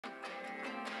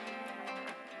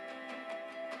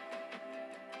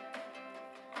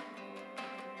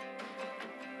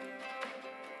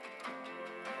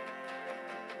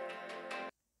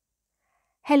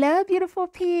Hello, beautiful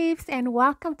peeps, and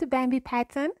welcome to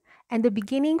BP1010 and the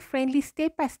beginning friendly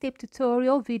step-by-step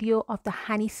tutorial video of the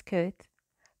honey skirt.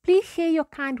 Please share your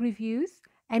kind reviews,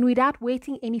 and without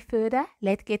waiting any further,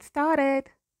 let's get started.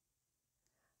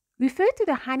 Refer to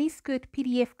the honey skirt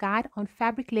PDF guide on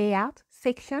fabric layout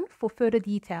section for further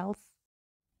details.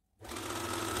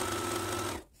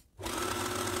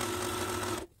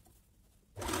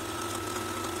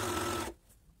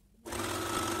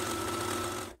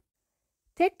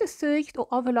 Take the serged or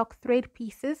overlock thread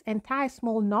pieces and tie a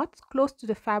small knot close to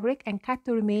the fabric and cut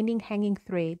the remaining hanging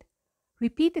thread.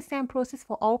 Repeat the same process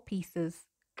for all pieces.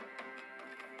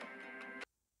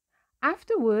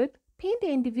 Afterward, pin the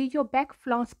individual back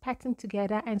flounce pattern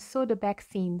together and sew the back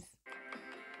seams.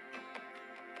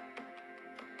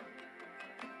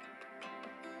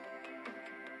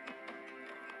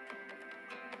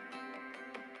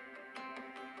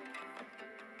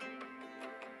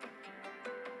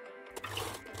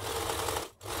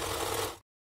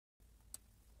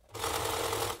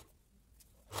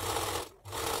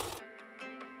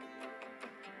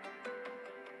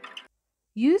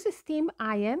 Use a steam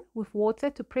iron with water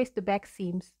to press the back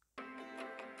seams.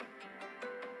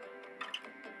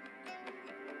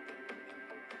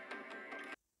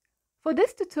 For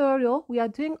this tutorial, we are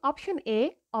doing option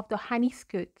A of the honey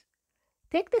skirt.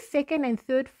 Take the second and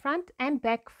third front and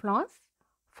back flounce,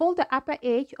 fold the upper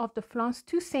edge of the flounce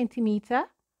 2 cm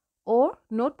or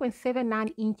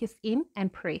 0.79 inches in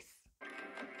and press.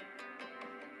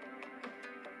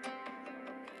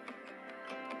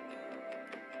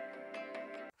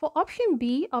 For option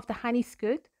B of the honey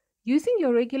skirt, using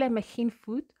your regular machine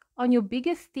foot, on your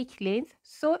biggest stitch length,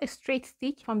 sew a straight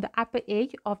stitch from the upper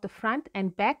edge of the front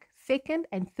and back second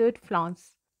and third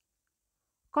flounce.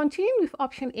 Continuing with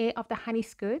option A of the honey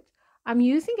skirt, I'm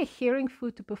using a shearing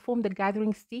foot to perform the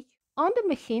gathering stitch. On the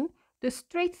machine, the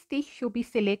straight stitch should be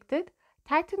selected,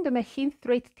 tighten the machine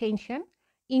thread tension,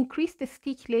 increase the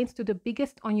stitch length to the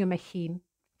biggest on your machine.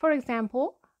 For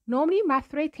example, normally my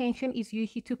thread tension is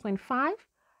usually 2.5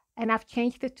 and I've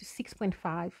changed it to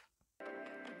 6.5.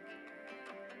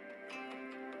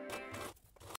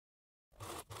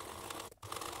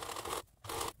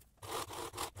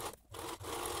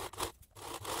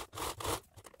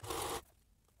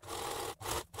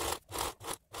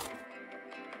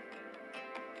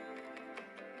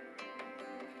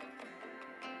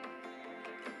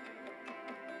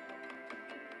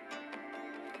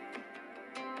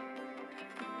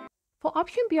 For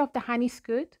option B of the honey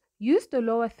skirt, use the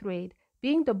lower thread,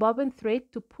 being the bobbin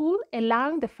thread, to pull,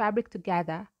 allowing the fabric to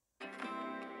gather.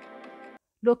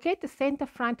 Locate the center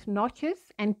front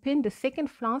notches and pin the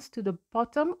second flounce to the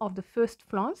bottom of the first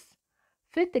flounce.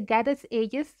 Fit the gathered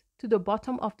edges to the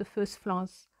bottom of the first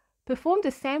flounce. Perform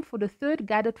the same for the third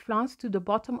gathered flounce to the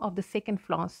bottom of the second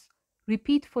flounce.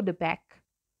 Repeat for the back.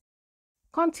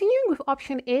 Continuing with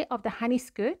option A of the honey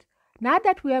skirt, now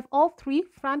that we have all three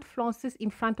front flounces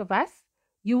in front of us,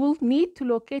 you will need to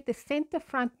locate the center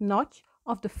front notch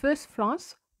of the first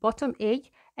flounce bottom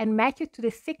edge and match it to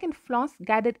the second flounce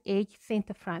gathered edge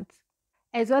center front,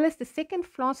 as well as the second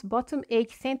flounce bottom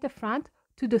edge center front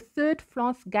to the third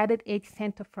flounce gathered edge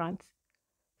center front.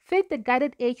 Fit the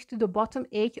gathered edge to the bottom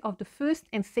edge of the first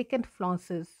and second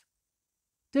flounces.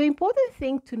 The important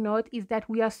thing to note is that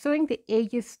we are sewing the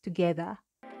edges together.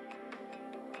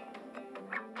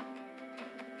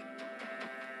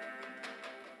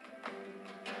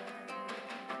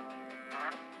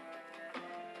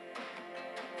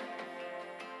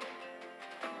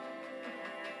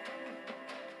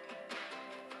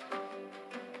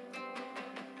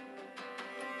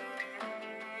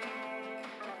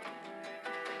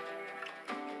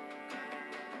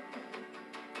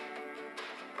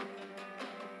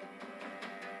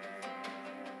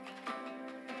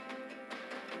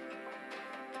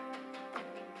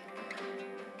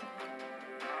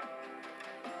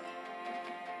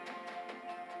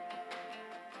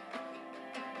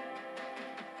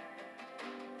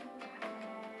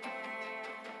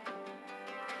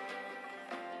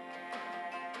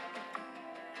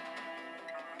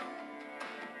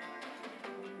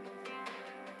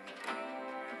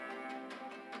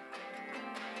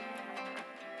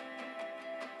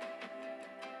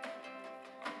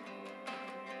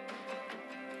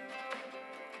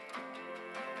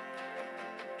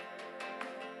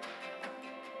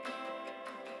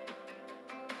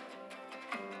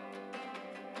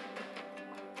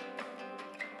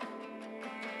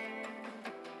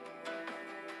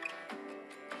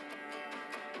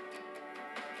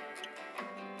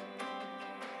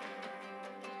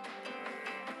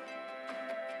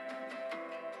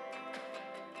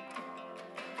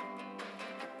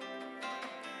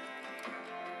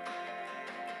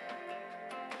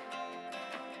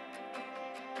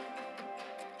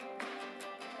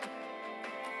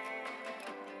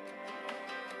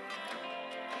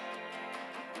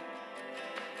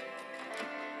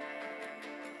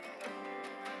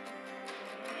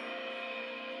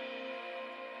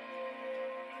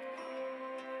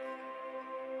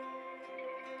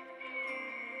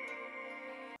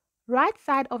 right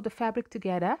side of the fabric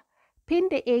together, pin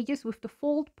the edges with the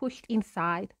fold pushed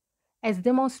inside, as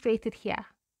demonstrated here.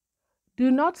 Do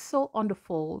not sew on the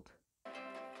fold.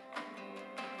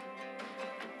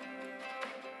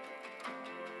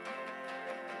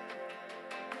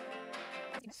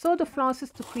 Sew the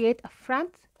flounces to create a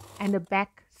front and a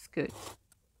back skirt.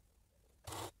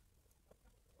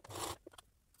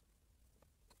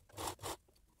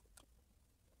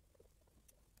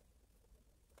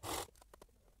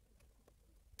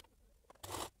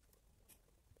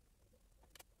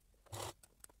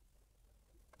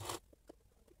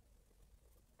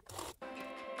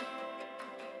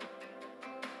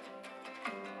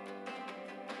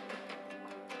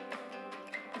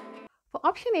 For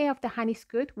option A of the honey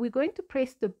skirt, we're going to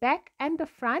press the back and the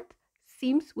front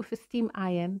seams with a steam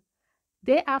iron.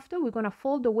 Thereafter, we're going to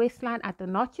fold the waistline at the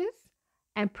notches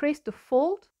and press the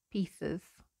fold pieces.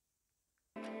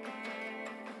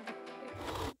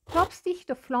 Top stitch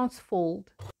the flounce fold.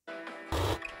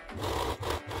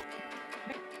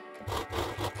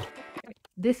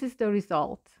 This is the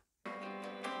result.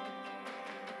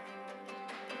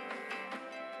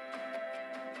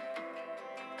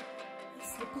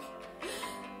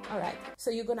 All right, so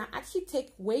you're gonna actually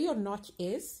take where your notch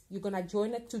is, you're gonna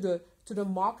join it to the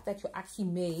mark that you actually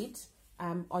made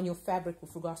on your fabric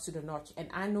with regards to the notch. And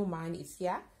I know mine is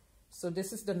here, so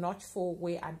this is the notch for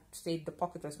where I said the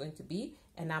pocket was going to be,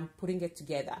 and I'm putting it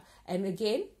together. And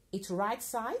again, it's right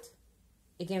side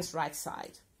against right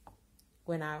side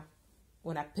when I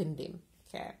pin them.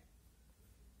 Okay.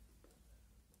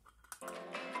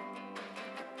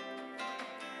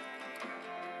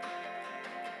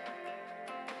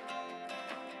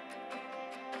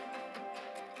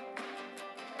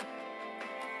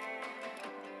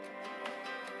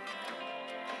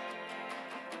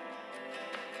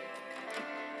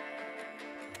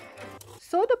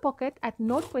 Sew the pocket at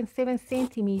 0.7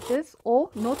 centimeters or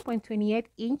 0.28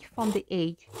 inch from the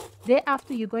edge.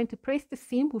 Thereafter, you're going to press the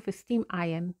seam with a steam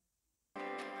iron.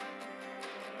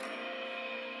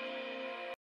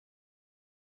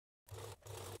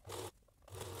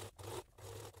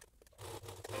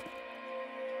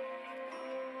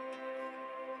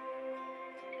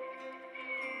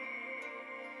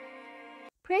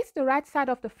 Press the right side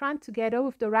of the front together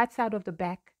with the right side of the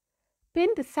back. Pin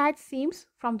the side seams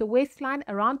from the waistline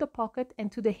around the pocket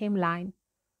and to the hemline.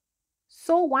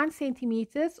 Sew 1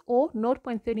 cm or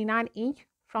 0.39 inch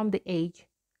from the edge.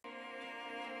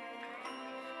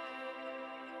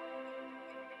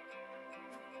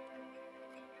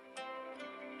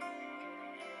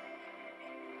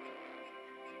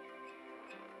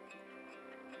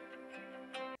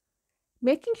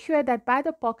 Making sure that by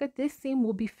the pocket this seam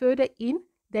will be further in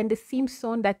than the seam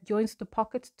sewn that joins the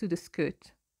pocket to the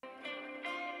skirt.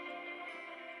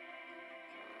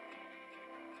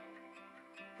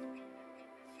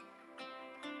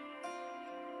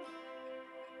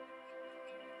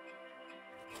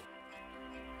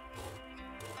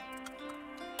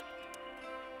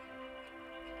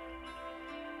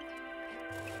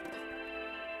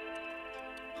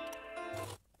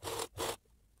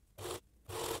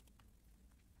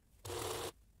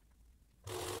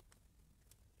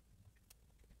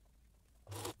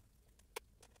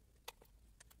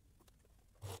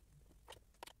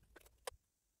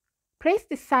 Press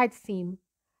the side seam.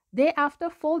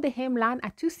 Thereafter, fold the hemline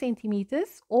at 2 cm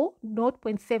or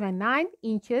 0.79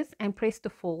 inches and press the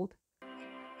fold.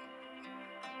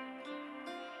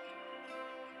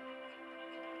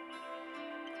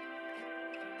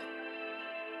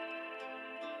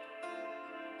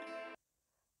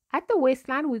 At the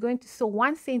waistline, we're going to sew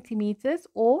 1 cm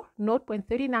or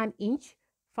 0.39 inch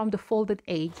from the folded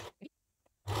edge.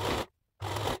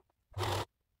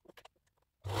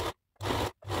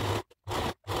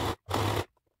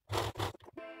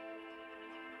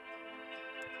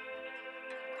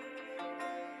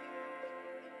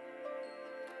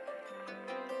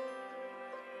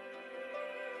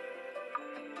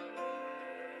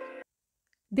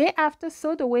 Thereafter,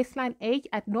 sew the waistline edge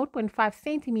at 0.5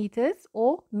 centimeters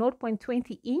or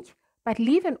 0.20 inch, but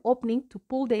leave an opening to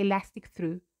pull the elastic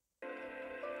through.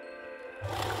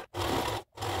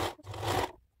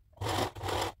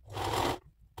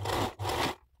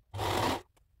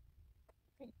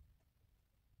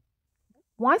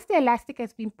 Once the elastic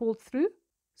has been pulled through,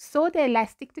 sew the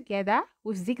elastic together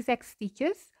with zigzag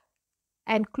stitches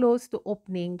and close the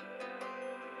opening.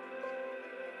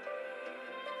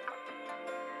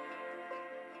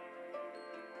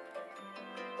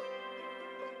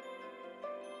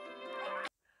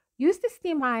 Use the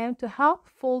steam iron to help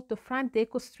fold the front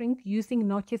deco string using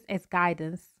notches as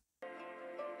guidance.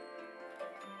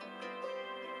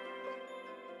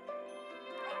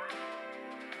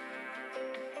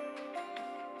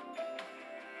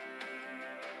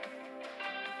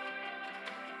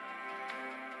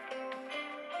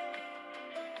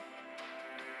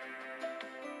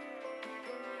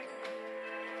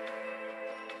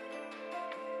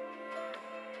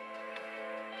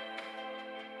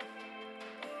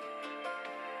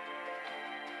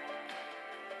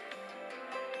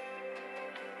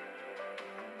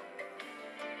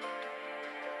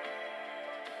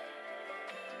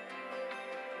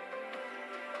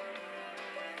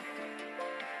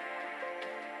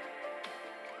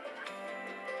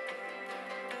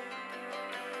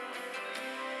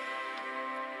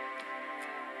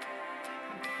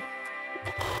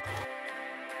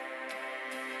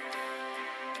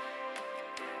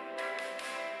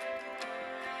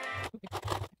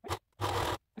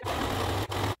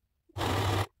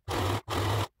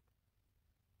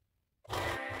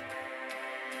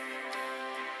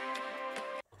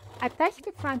 Attach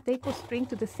the front decor string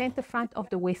to the center front of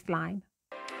the waistline.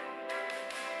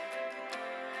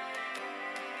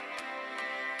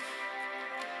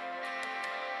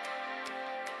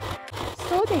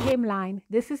 Sew the hemline.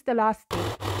 This is the last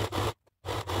step.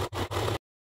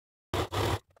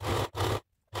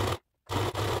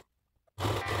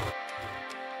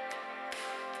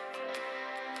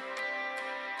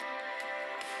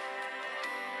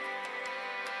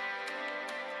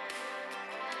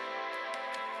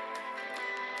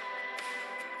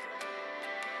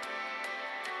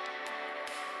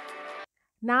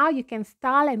 Now you can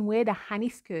style and wear the honey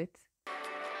skirt.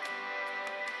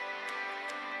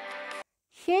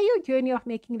 Share your journey of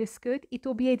making the skirt. It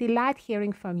will be a delight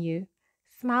hearing from you.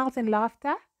 Smiles and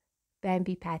laughter,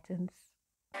 Bambi Patterns.